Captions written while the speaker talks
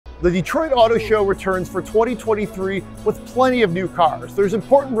The Detroit Auto Show returns for 2023 with plenty of new cars. There's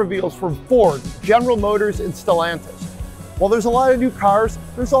important reveals from Ford, General Motors, and Stelantis. While there's a lot of new cars,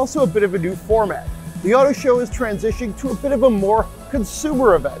 there's also a bit of a new format. The Auto Show is transitioning to a bit of a more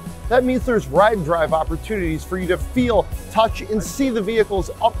consumer event. That means there's ride and drive opportunities for you to feel, touch, and see the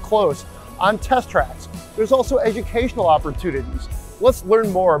vehicles up close on test tracks. There's also educational opportunities. Let's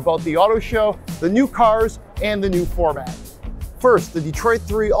learn more about the Auto Show, the new cars, and the new format. First, the Detroit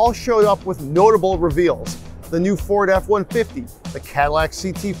 3 all showed up with notable reveals. The new Ford F150, the Cadillac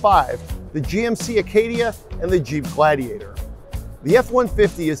CT5, the GMC Acadia, and the Jeep Gladiator. The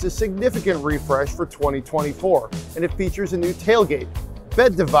F150 is a significant refresh for 2024, and it features a new tailgate,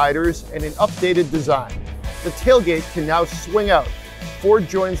 bed dividers, and an updated design. The tailgate can now swing out. Ford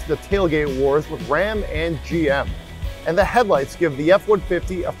joins the tailgate wars with Ram and GM. And the headlights give the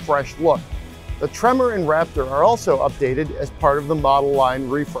F150 a fresh look. The Tremor and Raptor are also updated as part of the model line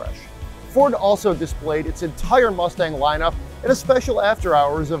refresh. Ford also displayed its entire Mustang lineup in a special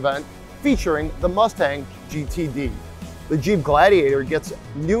after-hours event featuring the Mustang GTD. The Jeep Gladiator gets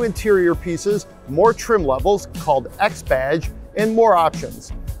new interior pieces, more trim levels called X Badge, and more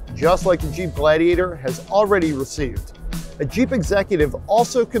options, just like the Jeep Gladiator has already received. A Jeep executive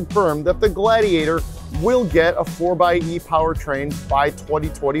also confirmed that the Gladiator will get a 4xe powertrain by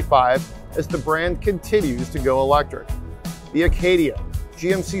 2025 as the brand continues to go electric. The Acadia,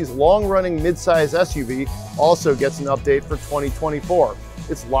 GMC's long-running midsize SUV, also gets an update for 2024.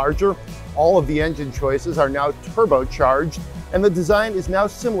 It's larger, all of the engine choices are now turbocharged, and the design is now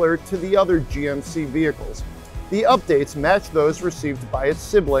similar to the other GMC vehicles. The updates match those received by its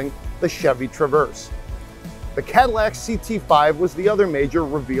sibling, the Chevy Traverse. The Cadillac CT5 was the other major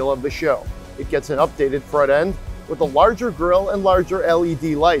reveal of the show. It gets an updated front end with a larger grille and larger LED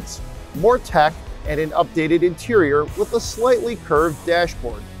lights, more tech, and an updated interior with a slightly curved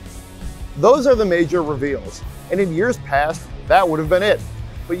dashboard. Those are the major reveals, and in years past, that would have been it.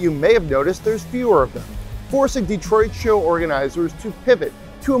 But you may have noticed there's fewer of them, forcing Detroit show organizers to pivot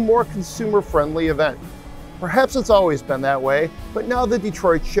to a more consumer-friendly event. Perhaps it's always been that way, but now the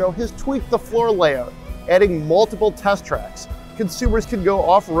Detroit show has tweaked the floor layout, adding multiple test tracks. Consumers can go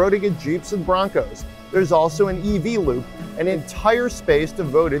off-roading in Jeeps and Broncos. There's also an EV loop, an entire space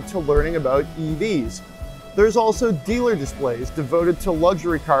devoted to learning about EVs. There's also dealer displays devoted to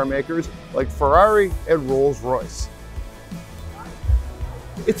luxury car makers like Ferrari and Rolls-Royce.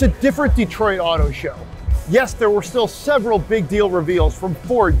 It's a different Detroit Auto Show. Yes, there were still several big deal reveals from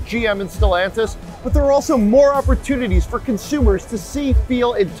Ford, GM, and Stelantis, but there are also more opportunities for consumers to see,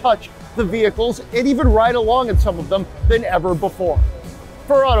 feel, and touch the vehicles and even ride along in some of them than ever before.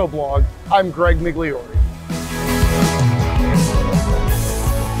 For Autoblog, I'm Greg Migliori.